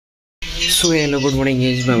So hello good morning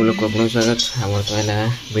guys मैं लोग आपन स्वागत हमर तो है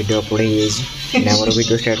वीडियो अपलोड हो जाई हमर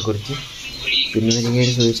वीडियो स्टार्ट करछि पिन्नु में गेट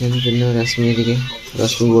सोई छै पिन्नु रश्मि दिके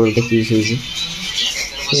रश्मि गोल देखि सोई छै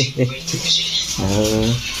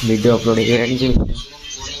वीडियो अपलोड हो गया जे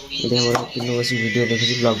इधर हमर पिन्नु बसी वीडियो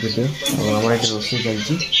देखि ब्लॉग वीडियो और हमर एट रोसी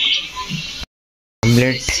चलछि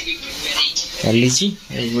ऑमलेट चली छी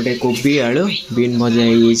गोटे कोबी आलू बीन भजा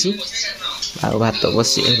हो छी आ भात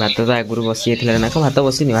बसी भात तो आगुरी बसी ना भात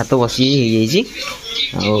बसी भात बसी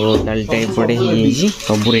डालटा एपटे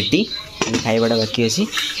सब रेडी खाइबाटा बाकी अच्छी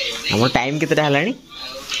आम टाइम के टाइम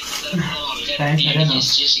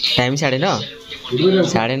 9:30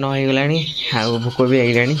 हो गला भोक भी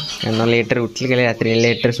आईला ना लेट्रे उठे रात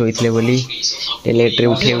लेट्रे शोते बोली लेट्रे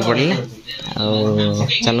उठे पड़े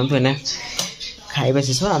चलतु है खाଇବା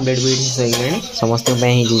शेष आमलेट भी शेष समस्त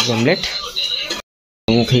आमलेट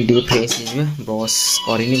मुझे खाली फ्रेश ब्रश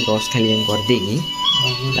करनी ब्रश खाली करदे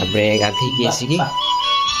गाधे आसिक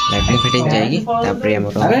लैट्रिन फिटिंग जाएगी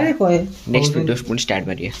नेक्स्ट वीडियो पुणी स्टार्ट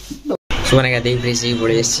मारिए सुबह गाधे फ्रेश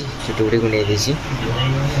पड़े छुट्टी गुटी को नहीं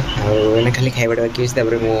देना खाली खाइबाटा बाकी अच्छे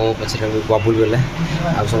मो पचर बबुल गला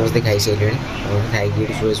आ समस्ते खाई सारे खाई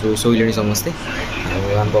शोले समस्ते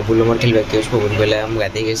आम बबुल मोर खाली बाकी अच्छे बबुल गला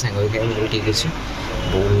गाधे सांग खाई ठीक अच्छे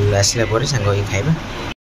बबुल आसला सांग खाइबा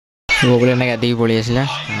बबुल ना गाधे पलि आसला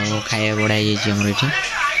खाया बढ़ाई ये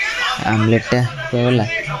आमलेटा गला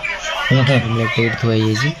आमलेट ये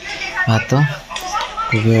थुआई भात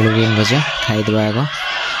कोबी आलू बीन भजा खाईदे आग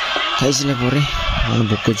खाई सारे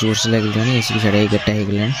भोक जोर से लगे आसिक 11:30 हो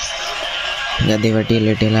गला गाधेवा टे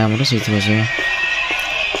लेट है से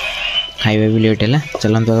खाଇବା भी लेट है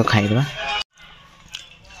चलते आग खाईदे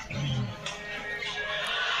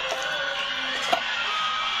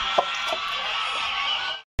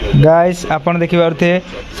गाइस आपन देखि पारथे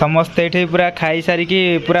समस्त एठे पूरा खाई सारी की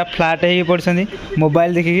पूरा फ्लैट हे पड़छनी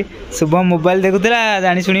मोबाइल देखि शुभम मोबाइल देखुतला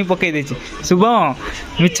जानी सुनी पकई देछि शुभम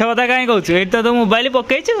मिछ कथा काई कहू एट तो मोबाइल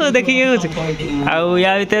पकई छु देखि के कहू आ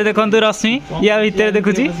या भीतर देखंतु रश्मि या भीतर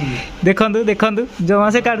देखुछि देखंतु देखंतु जमा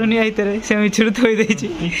से काढुनी या भीतर से मिछुर थोई देछि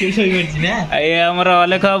ना ए हमर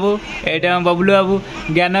अलेख बाबू एटा बबलू बाबू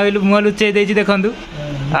ज्ञान बिल मुह लुचै देछि देखंतु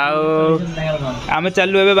आ आमे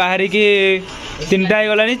चलु एबे बाहरी की 3टा हो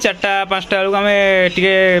गलानी 4टा 5टा बेलू आम टे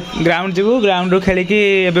ग्राउंड जीवु ग्राउंड खेली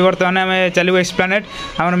बर्तमान आम चलू एस्प्लानेड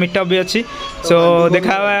आम मीटअप भी अच्छी सो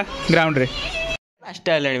देखा ग्राउंड रे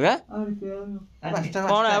 5टा हेलानी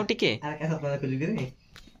कौन आउ टिके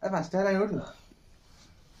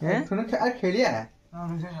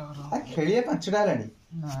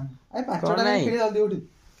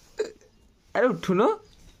अरे उठुनो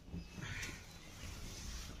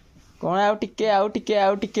कौन आउ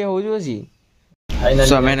टिके हो जो जी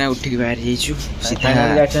समय उठिक बाहर सीधा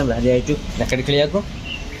बाहर जाइछु जैकेट खेलिया को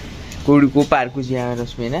कोडी को पार्क को जिया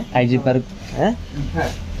रश्मि ना आईजी पार्क हैं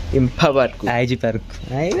इंफा park IG park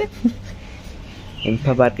आइबे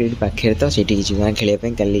इंफा park AD पाखे तो सेठी कि जिया खेलिया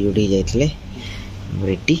पे काली जोडी जाइतले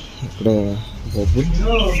रेडी एपडे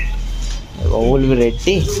बबुल भी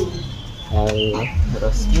रेडी आ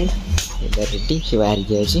रश्मि एदा रेडी से बाहर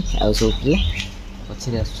जाइछि आ सब पिला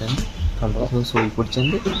पछरे आछन सब शोई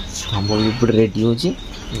पड़े रेडी हो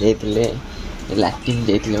लाटिन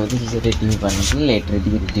जाते रेडी हो पार लेट रेडी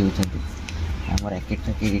होती आम रैकेट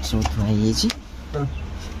फैकेट सब थुआई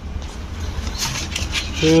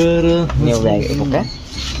पका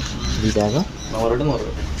दीटा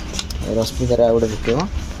रश्मि तार गोटे पकेब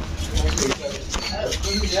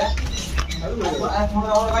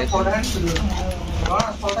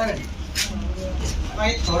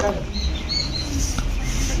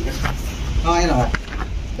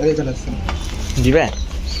जीवा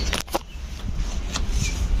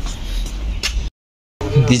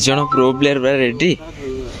दिज प्रो प्लेयर रेडी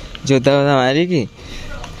जोता मारी की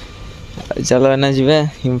चलो ना जीवा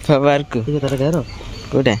इंफा पार्क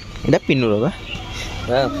कोटा एटा पिनु रो बा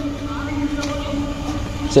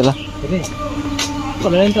चलो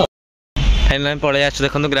फाइनल पड़े आछ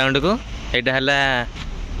देखो ग्राउंड को एटा हला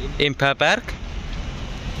इंफा पार्क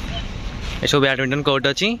ए सब बैडमिंटन कोर्ट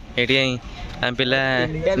अच्छी ये आम पिला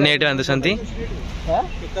नेट बांधुंट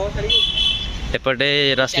एपटे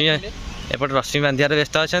रश्मि बांधार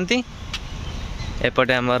व्यस्त अच्छा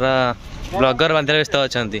एपटे आमर ब्लगर बांधार व्यस्त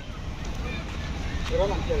अच्छा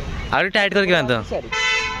आ टाइट करके बांध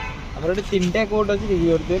 3टा कोर्ट अच्छी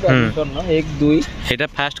 1 2 एटा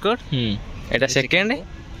फास्ट कोर्ट एटा सेकंड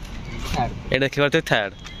एटा देखि करते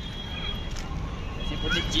थर्ड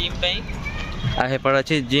जिम पे आ हेपड़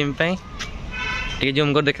अच्छी जिम पे टे जूम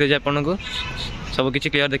कर देखिए आपन को सब किसी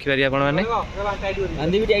क्लियर देखि पारि आपन माने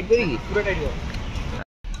आंधी भी टाइट करी पूरा टाइट हो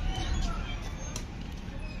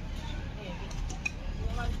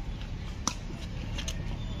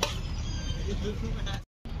सो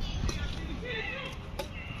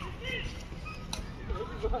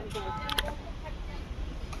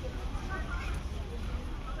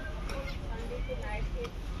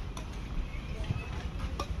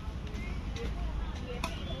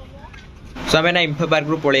आम ना इंफो पार्क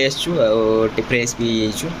रू पलि आसचु फ्रेश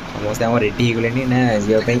भी समस्त आम रेडी हो गले ना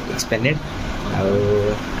जावाई एक्सप्लेनेड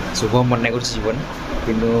शुभ मना कर जीवन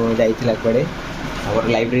किनु जाइला कड़े आम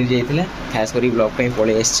लाइब्रेरी जाइला खास कर ब्लॉग पे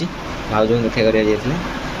पलि आसी भाज देखा कर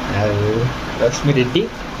रश्मि रेड्डी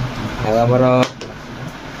आमर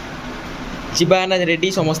जीवा ना रेडी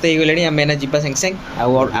समस्ते हो गले आम ना जीवा सागे सागे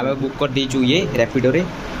आम बुक कर देचु ये रैपिडो रे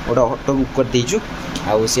गोटे ऑटो बुक कर देचु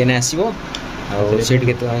आउ सी ना आसो सीट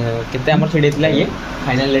के आम सीट होता ये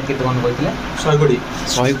फाइनाल रेट के कौन कहते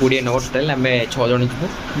 120 नंबर टोटाल आम 6 जन जीव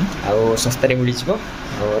आउ सस्तार मिल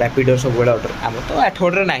रैपिडो सब बड़े ऑर्डर आम तो 8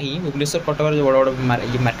 ना भुवनेश्वर कटक जो बड़ बड़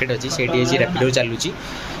ये मार्केट अच्छी से रैपिडो चलुची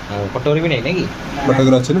कटक भी नहीं ना कि कटक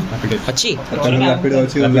अच्छी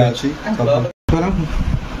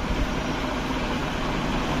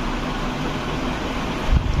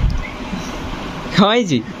हाँ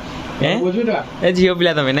जी झील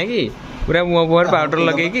पिला तुम ना कि पूरा मुह मुहर पाउडर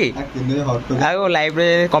लगे लाइव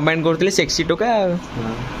कमेंट करते सेक्सी टोका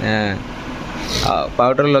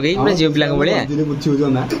पाउडर लगे पूरा झील पिला भाया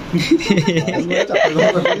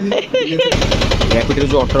रैपिडो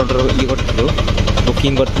जो ऑटो ये कर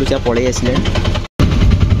बुकिंग करूँ पलि आसे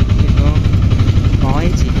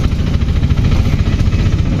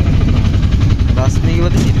रश्मि की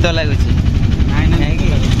बोलते शीत लगुच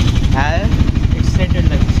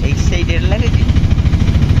एक्साइटेड लगे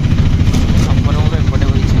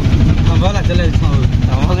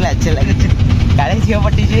लाज लगे काले झील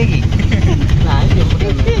पटी जे कि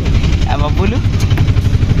बबुलू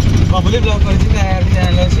ब्लॉग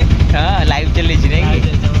हाँ लाइव चल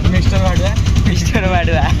मिस्टर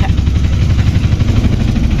माडुआ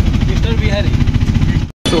बिहारी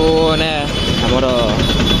तो ना आमर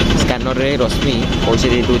स्कानर रे रश्मि पैसा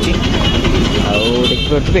दे दूची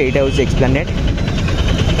देखिए यहाँ हूँ एक्सप्लानेड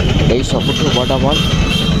यही सब बड़ा मल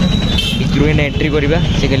भितर एंट्री करवा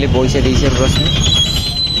से कहले पैसा दे रश्मि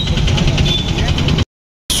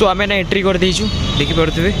सो आम ना एंट्री कर देचु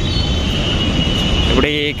देखिपे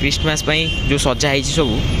गोटे क्रिसमस जो सजाई सब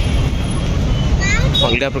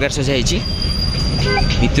अलग प्रकार सजाई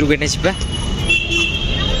भितर को जा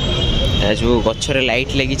जो गचर लाइट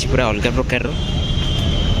लगी पूरा अलग प्रकार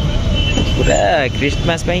पूरा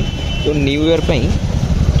क्रिसमस जो न्यू ईयर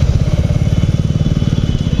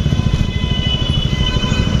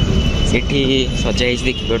सेठी सजाई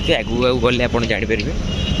देखिपे आगू आगू गले आप जापर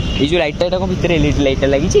ये जो लाइटा कौन भितर एलईडी लाइटा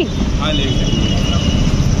लगी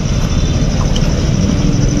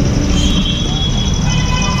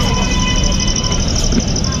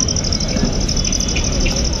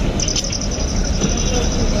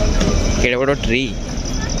केड़ा बड़ ट्री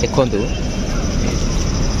देखु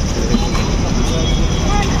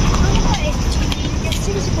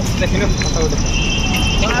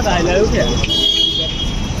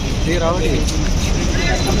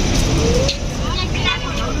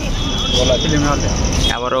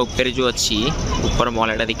आमर ऊपर जो अच्छी ऊपर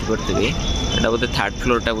महलाटा देखिपे यहाँ बोधे 3rd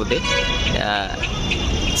फ्लोरटा बोधे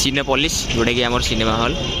सिनेपोलिस जोटा कि आमर सिनेमा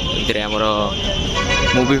हॉल इधर आमर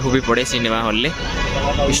मूवी फूवी पड़े सिनेमा हॉल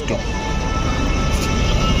विष्णु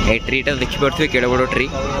ये ट्रीटा देखिपे केड़ा बड़ ट्री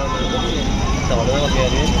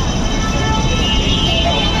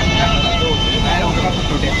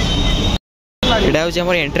एटा हूँ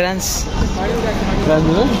आमर एंट्रांस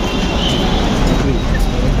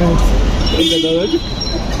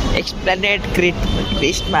एक्सप्लेनेड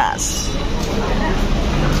क्रिसमस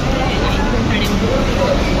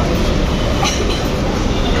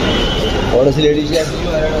और लेडीज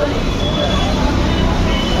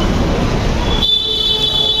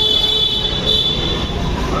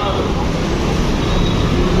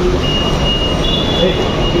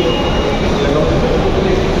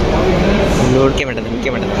लोड के मिनट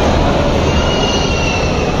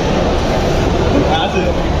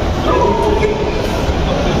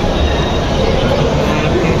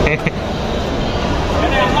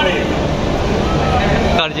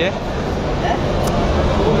कर जे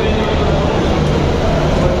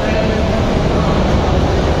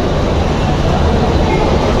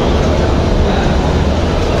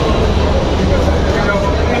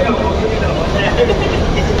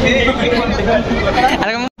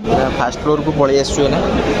फास्ट फ्लोर को पलि आसु ना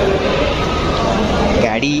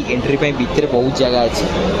गाड़ी एंट्री पे भीतर बहुत जगह अच्छे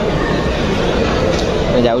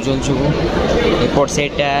जाऊँ सब एपट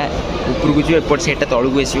साइडटा ऊपर को एपट साइडटा तलू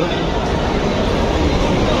को आसो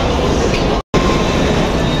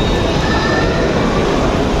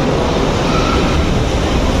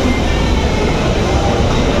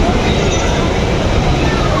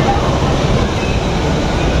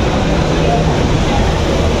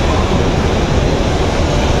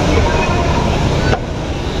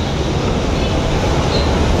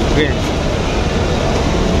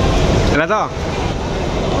ତ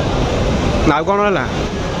ନା ଆଉ କ'ଣ ହେଲା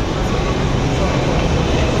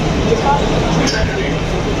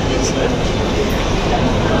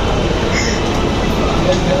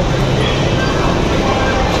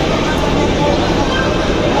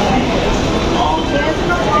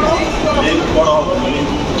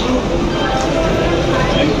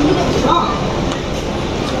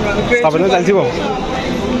ତାପରେ ଚାଲିଥିବ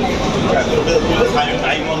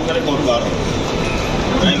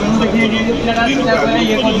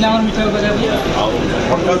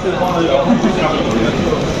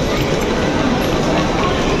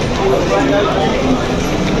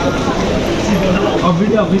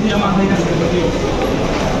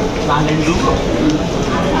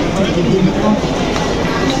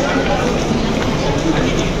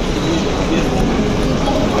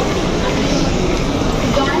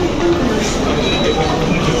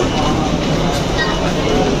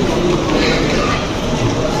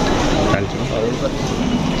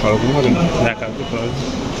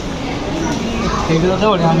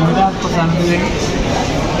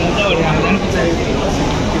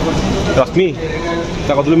रश्मि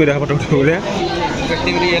कदलू मेरा फटो उठे बोले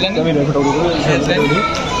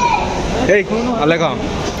अल्ले कह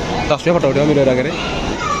 10 फटो उठे मेरे आगे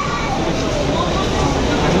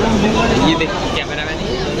ये देख कैमरा मैन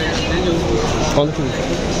कौन थी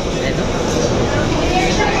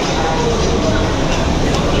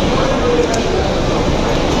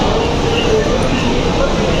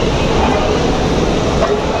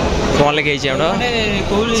कौन लगे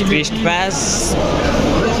क्रिस्टमास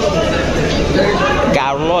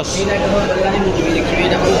कार्लोस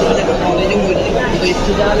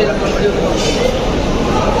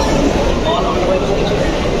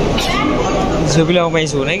झील पिला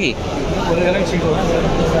शो ना कि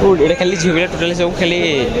खाली झील पिला टोटाल सब खाली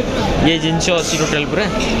ये जिनस अच्छी टोटाल पूरा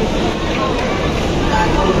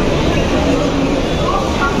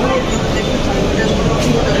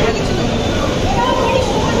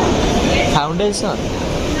फाउंडेशन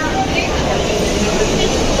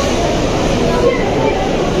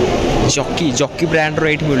जॉकी जॉकी ब्रांड रो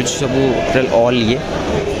एट मिलुछ सब टोटल ऑल ये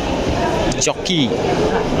जॉकी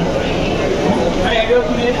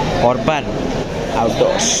अर्बन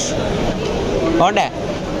आउटडोर्स कौनटा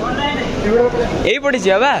यही पड़ी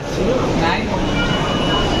बाबा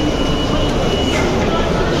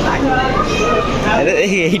अरे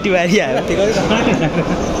यही बारिया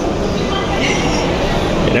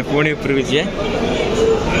पुणी ऊपर जी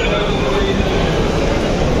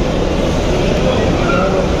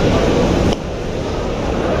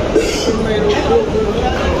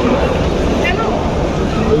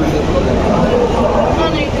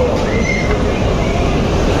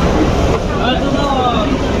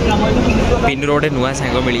पिन रोड नुआ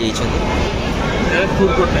सांग मिल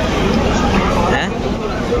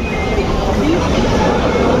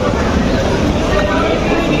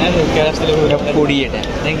कोड़ीटा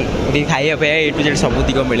नहीं खाया पे ए टू जेड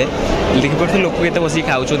सबुतिक मिले देखिए लोक के बस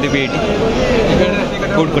खाऊँ भी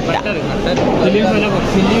फूड कोटा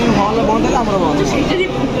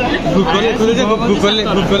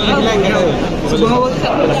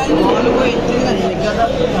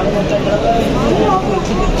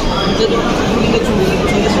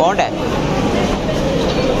कौनटा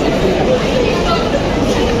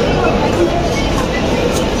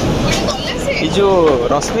ये जो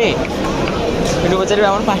रश्मि पिंडू पचारे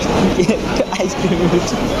आम 5 टଙ୍କା आइसक्रीम मिलूँ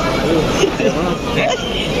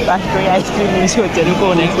 5 टଙ୍କା आइसक्रीम मिलूँ पचारे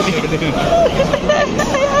कौन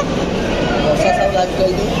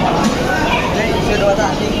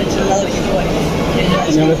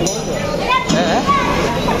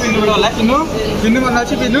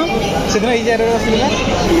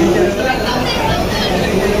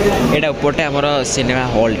एटा उपरटा आमर सिनेमा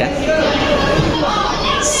हॉलटा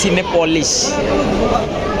सिनेपोलिस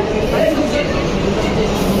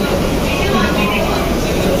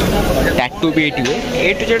टैटू भी ये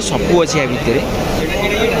ए टू जेड सबू अच्छे या भितर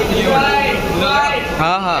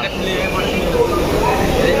हाँ हाँ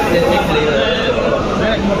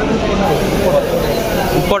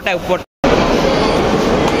उपरटा ऊपर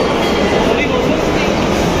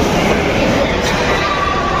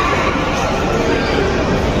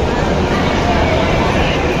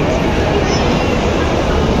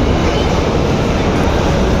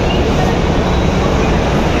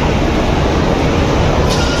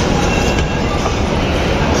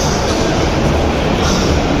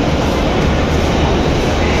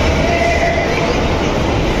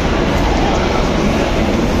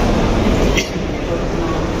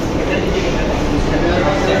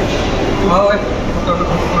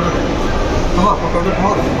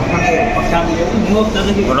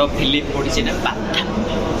फिल्म पड़ी ना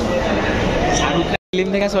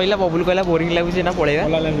फिल्म देखा सैला बबुल कहला बोरिंग लगुच ना पड़ेगा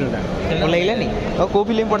भल लगे और कौ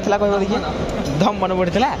फिल्म पड़ता कह देखिए धम मन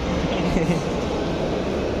पड़ता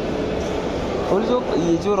और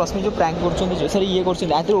जो रश्मि जो प्रैंक कर सर ये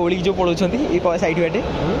कर ओली जो पड़ो ये साइड बाटे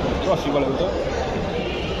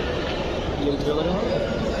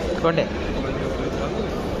कौटे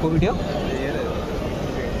को वीडियो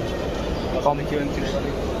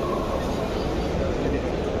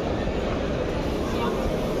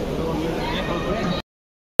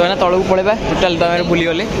तलू पड़ेगा टोटाल तुम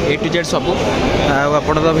बुलीगले ए टू जेड सब आप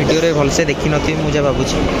तो भिडियो भलसे देखी नी मुझे भावुँ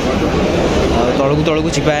तलू तलू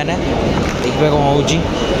जाए ना देखा कौन हो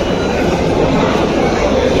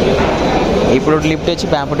यपटे लिफ्ट अच्छी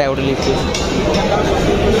बाँ पटे गोटे लिफ्ट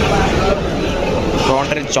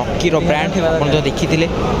फ्रंट रे चक्कीर ब्रांड आप जो देखी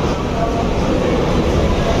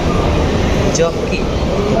चक्की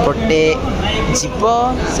एपटे जीव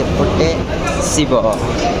सेपटे शिव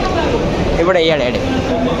एपटे इे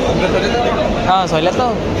हाँ सैला तो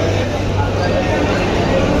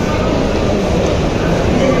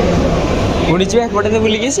पुणी जी एपटे तो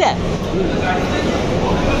बुलिक सी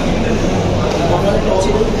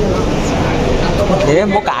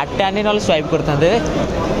मो कार्डटा आनी ना स्वाइप करता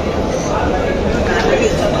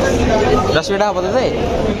रसटा हम दे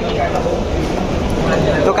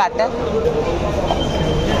तो कार्डटा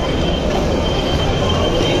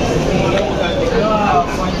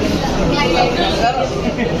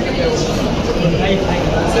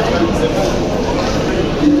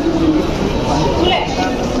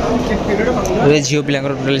झील पिला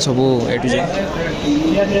टोटाल सब ए टू जेड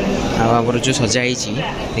आमर जो सजाई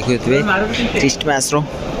देखुए क्रिस्टमास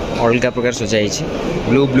अलग प्रकार सजाई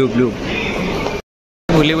ब्लू ब्लू ब्लू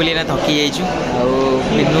बुली बुली ना थकी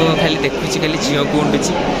जाइनु खाली देखुची खाली झील को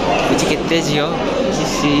उंडुची बुझी केते झील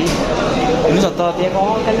सत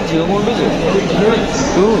कौन खाली झील को उंडुचु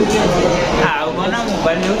तू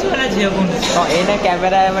मोबाइल हाँ एना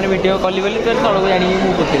कैमेरा मैंने वीडियो कली बोली तो तौक जानी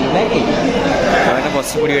मुझे ना कि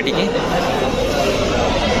बस पड़े टे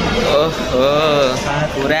ओहो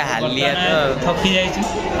पूरा हालिया तो थकी जाइछु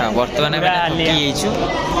हाँ बर्तमान थकी जाइछु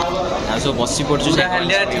आ सब बसी पड़छु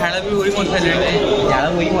झाड़ भी होई मत झाड़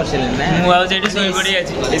होई मरसेले ना मु आउ जेडी सोई पड़ी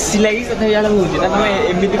अछि एसी लागि तथे झाड़ होउछि ना तमे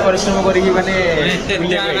एमिति परिश्रम करी माने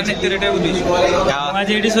नेतेरेटे बुझी मु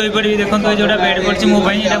जेडी सोई पड़ी देखन तो जोडा बेड पड़छि मो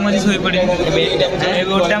भाई एटा मजी सोई पड़ी ए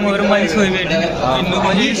गोटा मोर मजी सोई बेड इनु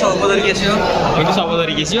मजी सब धरि केसियो एटु सब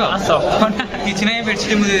धरि केसियो सब किछ नै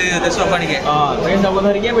बेडशीट मु दे सब पानी के हां तो सब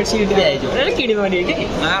धरि के बेडशीट दे आइजो ए किडी बनी एटी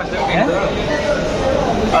हां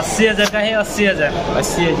 80,000 का है 80,000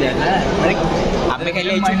 80,000 ना माने आपे खाली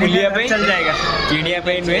आइछु बुलिया पे चल जाएगा किनिया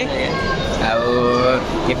पे नुए आउ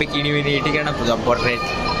केबे किनिबे नि एटी काना जबर रेट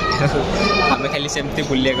आमे खाली सेमती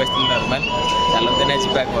बुलिया गस्ती नॉर्मल चलो देना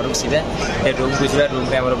जिबा घर सीधा ए रूम को जिबा रूम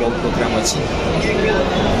पे हमर बहुत प्रोग्राम अछि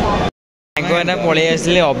मैंने पलि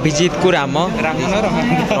आसले अभिजित को राम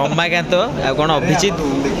रमाकांत आ कौन अभिजित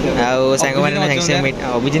आउ सांग मैंने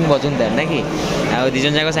अभिजित बजंता ना कि आ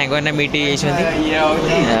दिजन जाक सांग मैंने मीट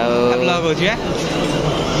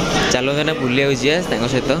चलो ना बुलिया जा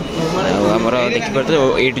सहित आमर देखिपार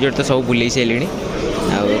ए टू जेड तो सब बुले सारे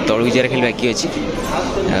तलू जारे खाली बाकी अच्छी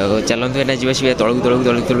चलते ना जी तलू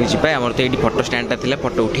जाए आमर तो ये फोटो स्टैंडटा थी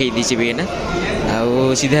फोटो उठे देचे भी ना आउ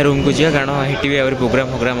सीधा रूम को जा कारण हेटी भी आगे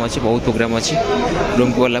प्रोग्राम अच्छी बहुत प्रोग्राम अच्छी रूम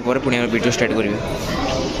को गलापर पुणी वीडियो स्टार्ट करेंगे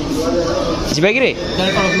जी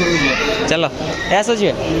चल आस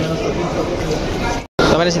जी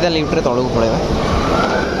तुम सीधा लिफ्ट तलू पड़ेगा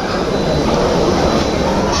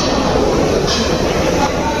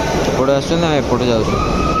एपटे आसपटे जाऊँ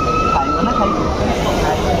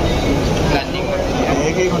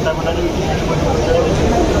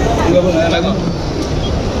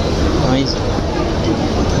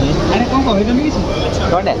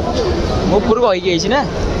कौटे मो पूर्व कहीकि ना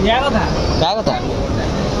क्या कथा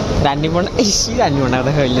रानी पंडा इसी रानी पंडा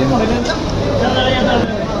कथा कहले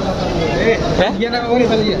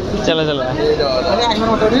चलो चलो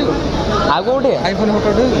आ कौटे आईफोन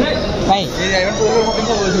फोटो कहीं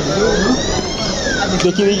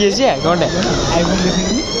देखी देखिए कौटे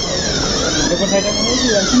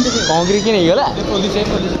कौन कि नहीं गला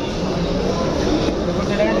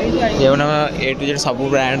ए टू जेड सब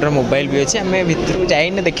ब्रांड मोबाइल भी अच्छे आम भितर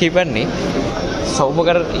जाइन देख पारनी सब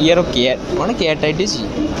प्रकार ये केयर कौन केयर टाइट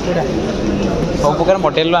सब प्रकार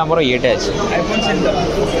मॉडल आमर ये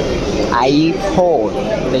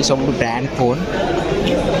आईफोन सब ब्रांड फोन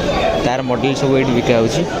तार मॉडल सब ये बिका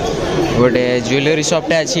गोटे ज्वेलरी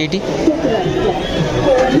शॉपटा अच्छी ये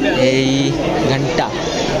घंटा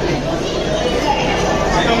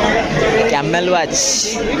कैमल वॉच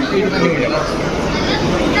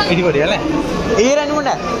ये रानी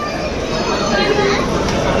मुंडा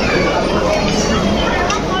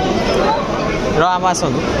आम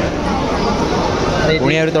आसतु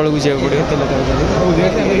पुणी आ तौक जाए पड़ो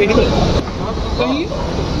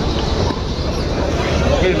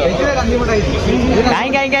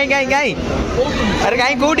कहीं अरे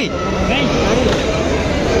कहीं कौटी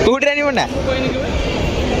कौटी रानी पंडा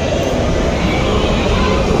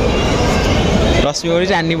रश्मि बोली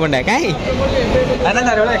रानी पंडा कहीं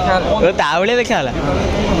तावड़े देखा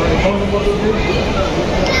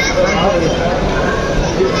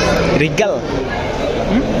रिगल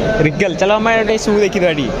रिगल चलो मैं शू देखी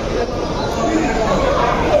गाड़ी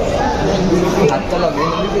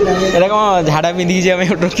एटा कौन झाड़ा पिंधिकी जाए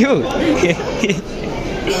रखू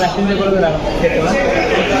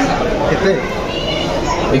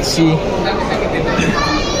देखी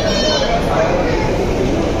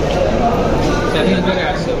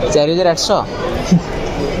 4800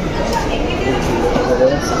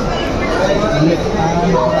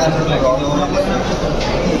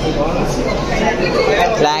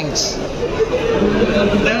 Thanks.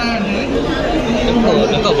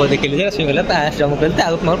 Kau देखिले जे रश्मि गला 5 टा मोबाइल ता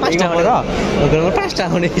मोर 5 टा मोर मोर 5 टा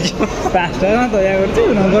होने 5 टा न दया करछु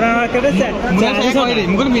नंबर मार्केट से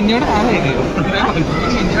मुगल मिनियड आ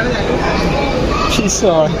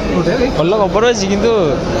ଭଲ ଖବର ଅଛି କିନ୍ତୁ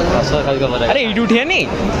ଆରେ ଏଇଠି ଉଠିଆନି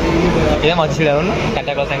ଏ ମଝି ଛିଡ଼ା ହଉନ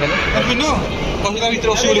ଟାଟା କଲ ସାଙ୍ଗରେ କହିଲା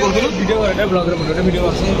ଭିତରେ ଅସି ବୋଲି କହୁଥିଲୁ ଭିଡ଼ିଓ କରେ ବ୍ଲଗରେ ଫଟୋ ଭିଡ଼ିଓ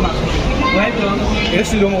ଆସେ ଏ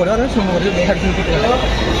ସ୍ଲୋ ମୋ କର ସ୍ଲୋ ମୋ କର ଦେଖା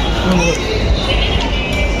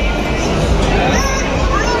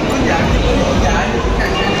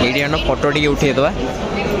ଏଇଠି ଆଣ ଫଟୋ ଟିକେ ଉଠେଇ ଦେବା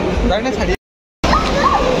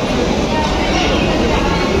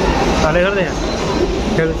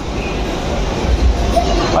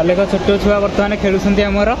अलेख छोट छुआ बर्तमान खेलुंट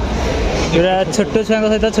आमर जोड़ा छोट छुआ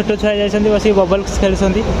सहित छोट छुआ जाती बस बबल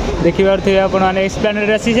खेलुंट देखिए आप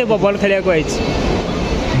एस्प्लानेड आसी से बबल खेल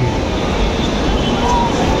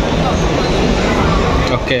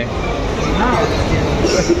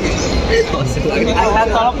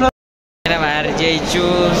बाहर जाइचु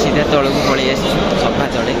सीधा तौक पलि सफा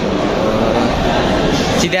तले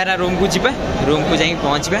सीधा रूम को जीवा रूम को जाई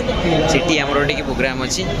पहुँचवा सेठी आमर टे प्रोग्राम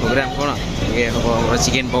अच्छी प्रोग्राम कौन ये हम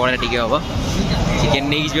चिकेन पकड़ा टे हम चिकेन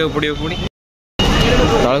नहीं जावा पड़ो पुणी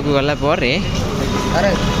तौक गला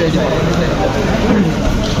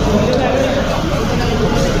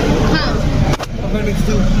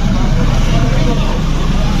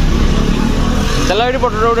चलो ये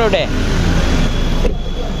फोटो उठे उठे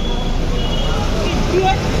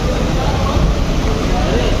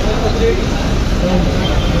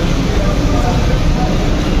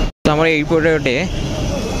आम ये गोटे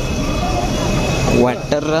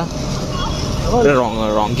वाटर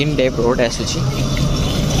रंगीन type road आसूची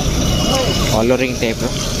colouring type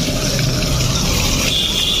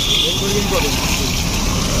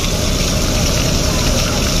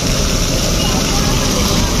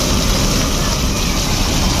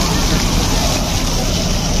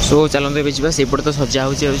so चलते ए सेपटे तो सजा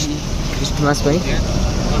हो क्रिसमस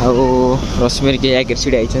रश्मि के आगे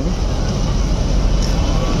सीढ़ी आई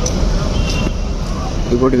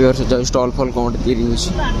भी सजा स्टॉल फॉल कौन तैयारी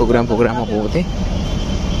प्रोग्राम प्रोग्राम हम बोधे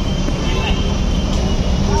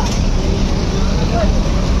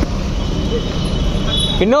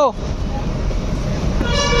पिनो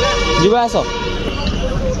जीवास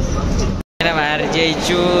बाहर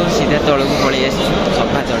जाइचु सीधा तौक पलि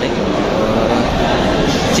सफा तले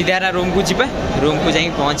सीधा रूम को जीवा रूम को जाई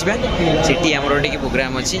पहुँचवा सेठी आमर टे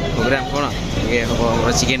प्रोग्राम अच्छी प्रोग्राम कौन ये हम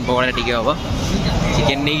चिकेन पकड़ा टे हम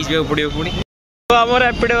चिकेन नहीं जावा पड़ो पुणी आम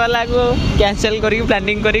रैपिड वाला को कैंसल करके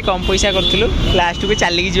प्लानिंग करी कम पैसा करूँ लास्ट को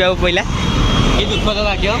चलिकी जावा पड़ा कि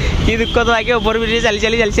दुखद भाग्य ओभर ब्रिज चली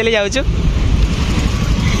चली चली चली जाऊँ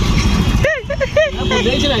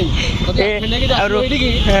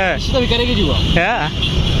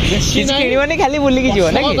किणवनी खाली बुलिकी जीव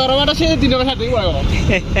ना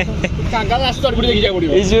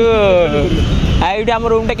जो आम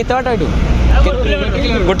रूम टा केते बाट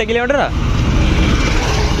गोटे किलोमीटर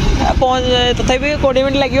तथापि 20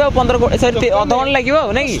 मिनट लगे 15 सॉरी अध घंटा लगे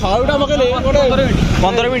ना कि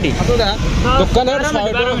 15 मिनट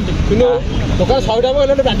दुकान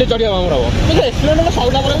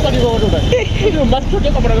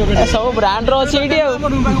सब ब्रांड अच्छी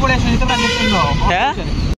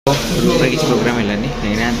किसी प्रोग्राम है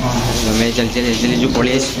कहीं चल चल चल जो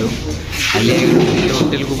पलि खाली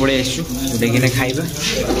होटेल को पलि जोटा खाइबा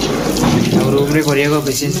रूम रे करने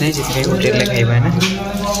पेसेंस नहीं से होटेल में खाइबा ना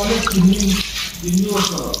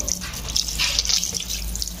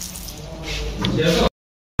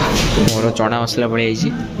मोर चना मसला पड़े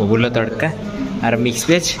बबुल तड़का आर मिक्स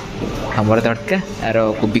वेज हमर तड़का आर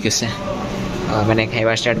कोबी कषा मैंने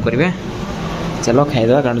खाଇବା स्टार्ट करेंगे चलो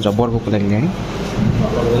खाईदे कारण जबर भोक लगे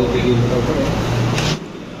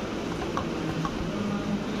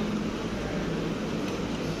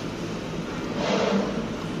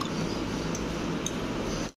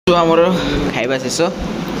तो आमर खाଇବା शेष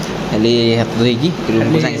खाली हाथ धोईकी रूम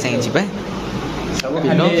को सागे सागे जीवा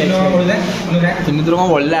तुम तो कौन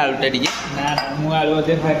बढ़ला आलूटा टी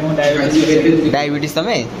डायबिटीज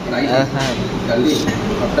तमें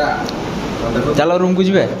चलो रूम को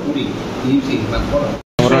जीवा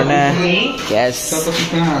कैश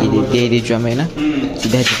दे दीचु आम ना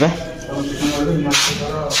सीधा जीवा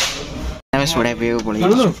सोडा पीवा पड़े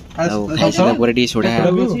खाई सारा टी सोडा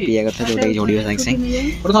पीवा कथा जोटा जोड़ सागे सागे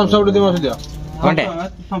थम्स अप गोटे दे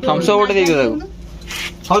थम्स अप बड़े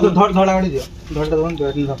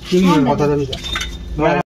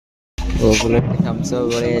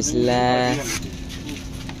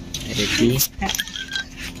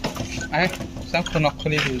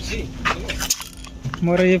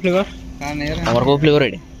मोर ये फ्लेवर हमर को फ्लेवर है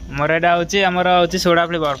मोर एटा होची हमर होची सोडा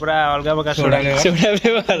फ्लेवर पूरा अलगा प्रकार सोडा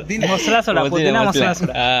फ्लेवर मसला सोडा पुदीना मसला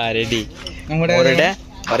सोडा रेडी मोर एटा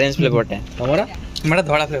ऑरेंज फ्लेवर टा तमरा मेरा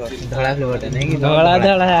धड़ा फ्लेवर नहीं कि धड़ा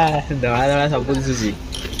धड़ा धड़ा धड़ा सब कुछ सुसी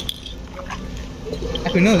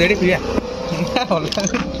पिनो रेडी पिया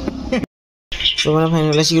तो मैं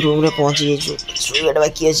फाइनल आसी रूम रे पहुंच गई सोइबा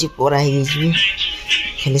बाकी अछि परा ही गई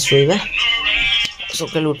खाली सोइबा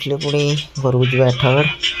सकाल उठले पुणी घर को जावा 8 बजे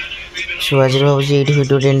सो आज भाई ये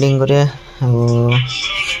वीडियो एंडिंग करिया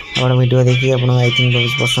आप वीडियो देखिए आप आई थिंक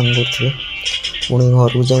बहुत पसंद करते पुणी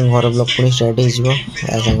घर को जाए घर ब्लॉग पुणी स्टार्ट हो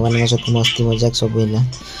सांग मान सहित मस्ती मजाक सब है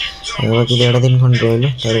बाकी 1.5 दिन खंड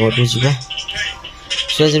रही तर घर को जावा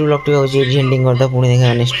सो आज ब्लॉग टी भाई एंडिंग करता पुणी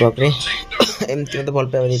देखा नेक्स्ट ब्लॉग रे एमती मत भल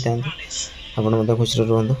पाइबा देता आपड़ मत खुशी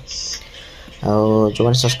रुहतु जो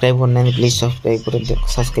मैंने सब्सक्राइब करना प्लीज सब्सक्राइब कर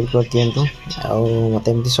दिखाँ मत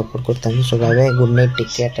एमती सपोर्ट करता सो bye bye good night take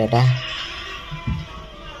care tata.